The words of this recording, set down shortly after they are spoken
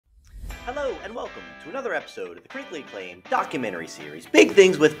Hello and welcome to another episode of the critically acclaimed documentary series, Big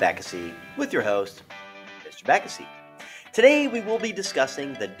Things with Beccacy, with your host, Mr. Beccacy. Today we will be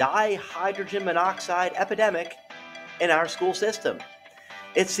discussing the dihydrogen monoxide epidemic in our school system.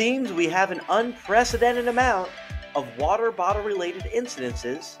 It seems we have an unprecedented amount of water bottle related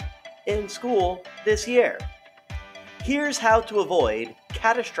incidences in school this year. Here's how to avoid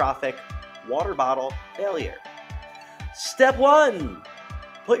catastrophic water bottle failure. Step 1.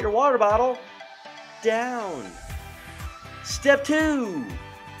 Put your water bottle down. Step 2.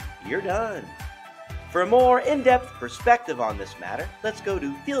 You're done. For a more in-depth perspective on this matter, let's go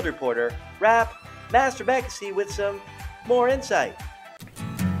to field reporter, Rap, Master Beccacy with some more insight.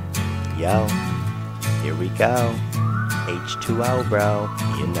 Yo, here we go. H2O, bro.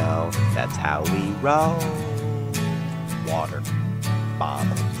 You know, that's how we roll. Water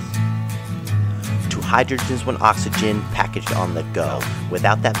bottles. Two hydrogens, one oxygen, packaged on the go.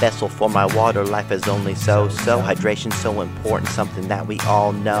 Without that vessel for my water, life is only so. Hydration's so important, something that we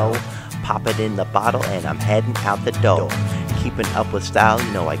all know. Pop it in the bottle and I'm heading out the door. Keeping up with style,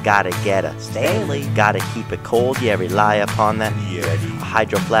 you know I gotta get a Stanley. Gotta keep it cold, yeah, rely upon that. A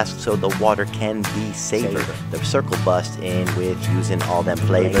hydro flask so the water can be savored. The circle bust in with using all them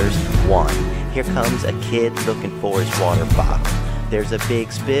flavors. 1. Here comes a kid looking for his water bottle. There's a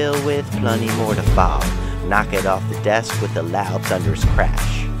big spill with plenty more to follow. Knock it off the desk with a loud thunderous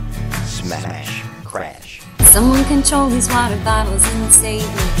crash. Smash, crash. Someone control these water bottles and save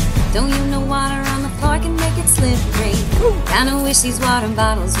me. Don't you know water on the floor can make it slippery? Kinda wish these water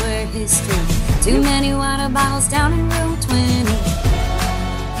bottles were history. Too many water bottles down in room 20.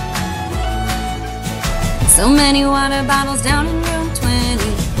 So many water bottles down in room 20.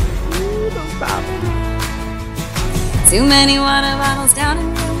 Too many water bottles down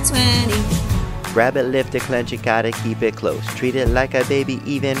in room 20. Grab it, lift it, clench it, gotta keep it close. Treat it like a baby,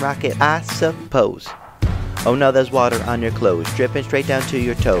 even rock it, I suppose. Oh no, there's water on your clothes, dripping straight down to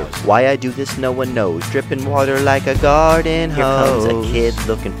your toes. Why I do this no one knows, dripping water like a garden hose. Here comes a kid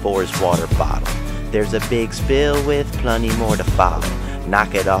looking for his water bottle. There's a big spill with plenty more to follow.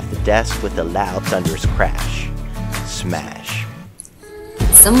 Knock it off the desk with a loud thunderous crash. Smash.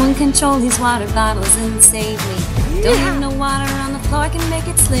 Someone control these water bottles and save me. Don't you know water on the floor can make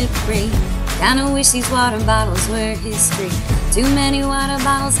it slippery? Kinda wish these water bottles were history. Too many water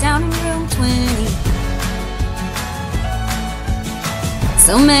bottles down in room 20.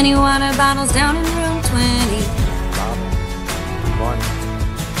 So many water bottles down in room 20.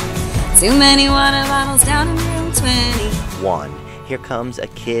 Too many water bottles down in room 20. 1. Here comes a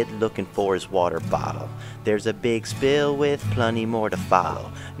kid looking for his water bottle. There's a big spill with plenty more to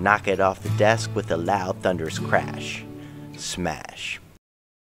follow. Knock it off the desk with a loud thunderous crash. Smash.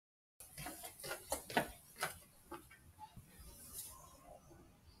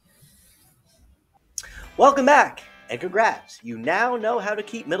 Welcome back, and congrats, you now know how to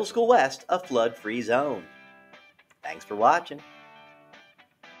keep Middle School West a flood-free zone. Thanks for watching.